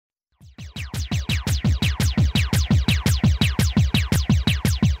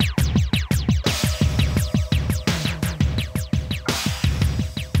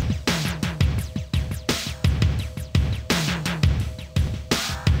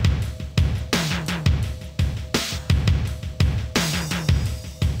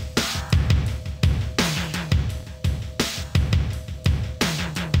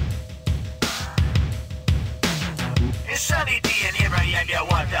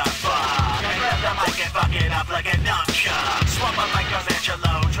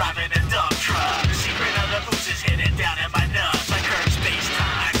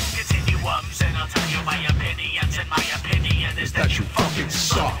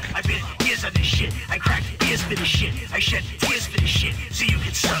I've been years on this shit. I cracked ears for this shit. I shed tears for this shit. So you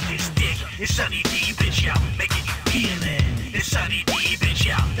can suck this dick. It's Sunny D, bitch, yo. Making you feelin'. It's Sunny D, bitch,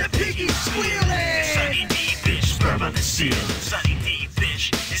 yo. The piggy's squealing. It's Sunny D, bitch. Sperm on the seal. Sunny D,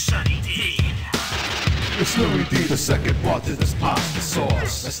 bitch. It's Sunny D. It's Louis D, the second part to this pasta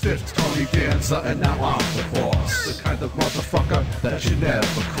sauce. A stiff Tony dancer and now I'm the boss. The kind of motherfucker that you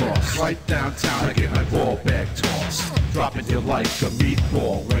never cross. Right downtown I get my ball bag tossed. Dropping you like a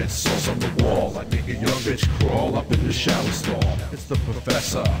meatball. Red sauce on the wall. I make a young bitch crawl up in the shower stall. It's the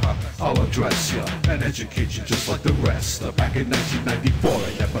professor, I'll address ya and educate you just like the rest. Back in 1994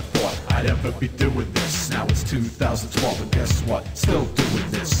 I never thought I'd ever be doing this. Now it's 2012 and guess what? Still doing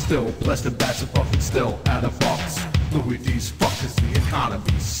this. Still blessed and bad and fucking still out of box. Louis D's fuckers, the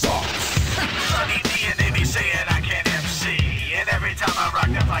economy sucks. Sunny D and they be saying I can't MC. And every time I rock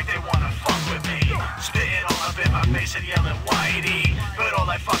them like they wanna fuck with me. Spitting all up in my face and yelling whitey. But all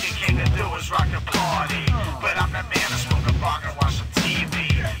I fucking came to do is rock the party. But I'm the man to smoke a bong and watch some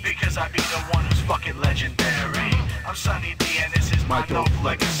TV. Because I be the one who's fucking legendary. I'm Sunny D and this is my dope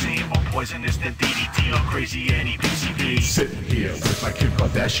legacy. More poisonous than DDT or crazy Eddie PCB. Sitting here with my Kim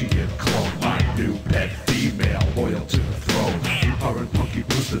Kardashian clone. My new pet female, loyal to the throne. Her and Punky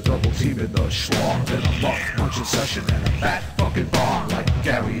Bruce, the double team in the schlong. Then a muff punching session and a fat fucking bomb. Like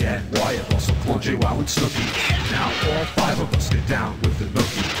Gary and Wyatt, also Claude J. Wow and Snooki. Now all five of us get down with the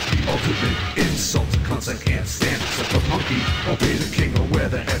nookie. The ultimate insult to cunts I can't stand. Except for Punky, obey the king or wear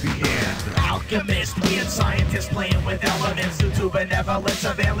the heavy hand. Alchemist, weird scientist playing with elements due to benevolence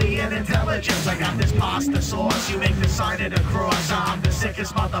of alien intelligence. I got this pasta sauce, you make the sign of the cross. I'm the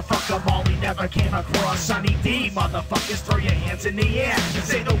sickest motherfucker Molly never came across. Sunny D, motherfuckers, throw your hands in the air and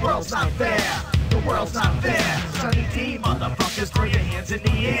say the world's not fair. The world's not fair. Sunny D, motherfuckers, throw your hands in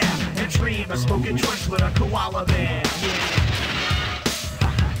the air and dream of smoking joints with a koala bear. Yeah.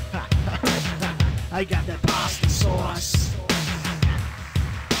 I got that pasta sauce.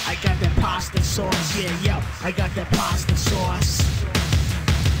 I got that pasta sauce, yeah, yo, I got that pasta sauce.